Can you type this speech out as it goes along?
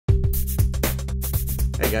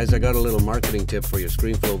Hey guys, I got a little marketing tip for your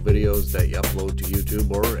ScreenFlow videos that you upload to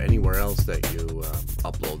YouTube or anywhere else that you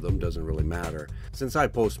upload them, doesn't really matter. Since I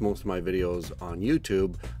post most of my videos on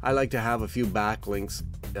YouTube, I like to have a few backlinks,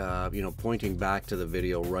 pointing back to the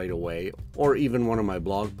video right away, or even one of my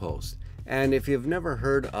blog posts. And if you've never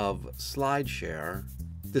heard of SlideShare,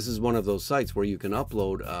 this is one of those sites where you can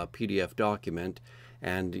upload a PDF document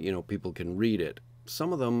and people can read it.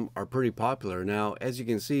 Some of them are pretty popular. Now, as you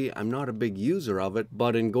can see, I'm not a big user of it,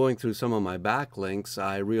 but in going through some of my backlinks,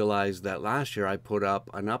 I realized that last year I put up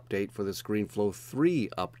an update for the ScreenFlow 3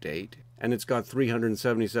 update, and it's got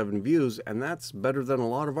 377 views, and that's better than a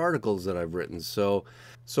lot of articles that I've written. So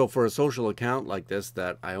for a social account like this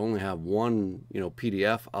that I only have one,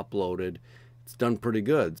 PDF uploaded, it's done pretty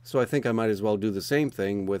good. So I think I might as well do the same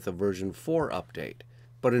thing with a version 4 update.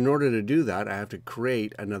 But in order to do that, I have to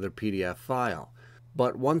create another PDF file.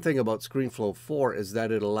 But one thing about ScreenFlow 4 is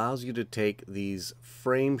that it allows you to take these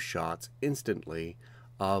frame shots instantly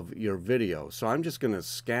of your video. So I'm just going to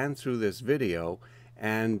scan through this video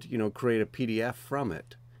and create a PDF from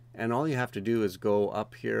it. And all you have to do is go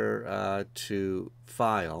up here to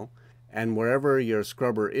File, and wherever your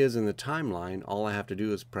scrubber is in the timeline, all I have to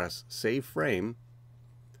do is press Save Frame,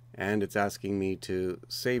 and it's asking me to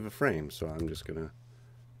save a frame. So I'm just going to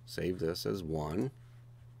save this as 1.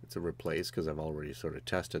 It's a replace because I've already sort of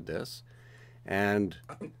tested this. And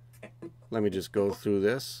let me just go through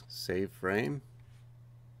this. Save frame,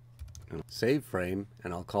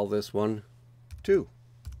 and I'll call this one 2.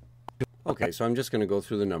 Okay, so I'm just going to go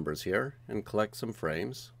through the numbers here and collect some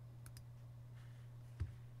frames.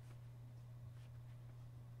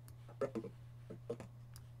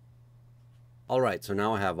 Alright, so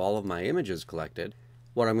now I have all of my images collected.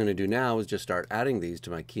 What I'm going to do now is just start adding these to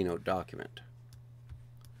my Keynote document.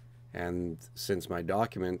 And since my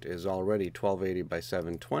document is already 1280 by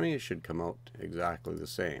 720, it should come out exactly the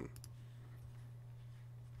same.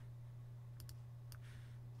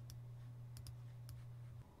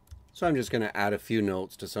 So I'm just going to add a few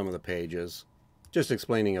notes to some of the pages, just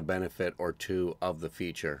explaining a benefit or two of the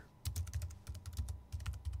feature.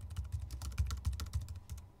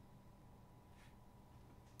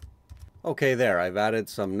 Okay, there, I've added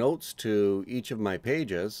some notes to each of my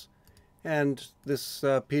pages, and this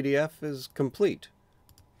PDF is complete.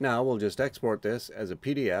 Now we'll just export this as a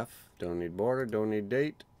PDF. Don't need border, don't need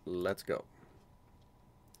date. Let's go.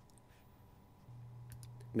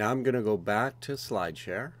 Now I'm going to go back to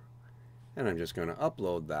SlideShare, and I'm just going to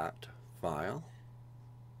upload that file.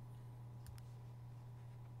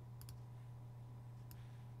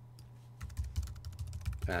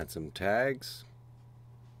 Add some tags.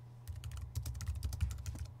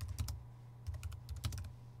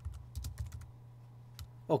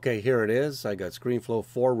 Okay, here it is. I got ScreenFlow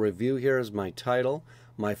 4 Review here as my title.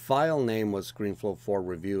 My file name was ScreenFlow 4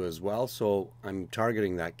 Review as well, so I'm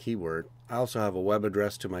targeting that keyword. I also have a web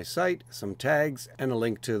address to my site, some tags, and a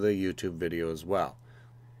link to the YouTube video as well.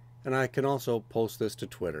 And I can also post this to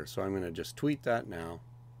Twitter, so I'm going to just tweet that now.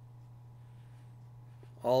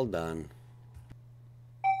 All done.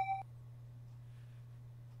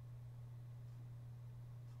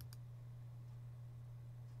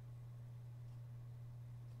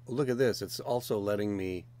 Look at this, it's also letting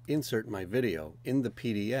me insert my video in the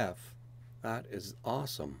PDF. That is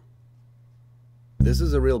awesome. This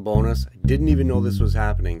is a real bonus. I didn't even know this was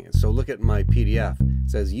happening. So look at my PDF.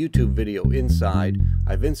 It says YouTube video inside.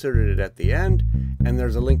 I've inserted it at the end, and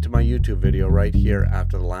there's a link to my YouTube video right here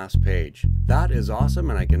after the last page. That is awesome,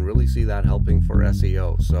 and I can really see that helping for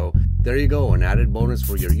SEO. So there you go, an added bonus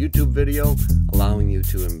for your YouTube video, allowing you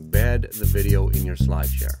to embed the video in your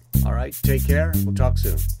SlideShare. All right, take care. We'll talk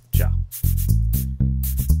soon. Ciao.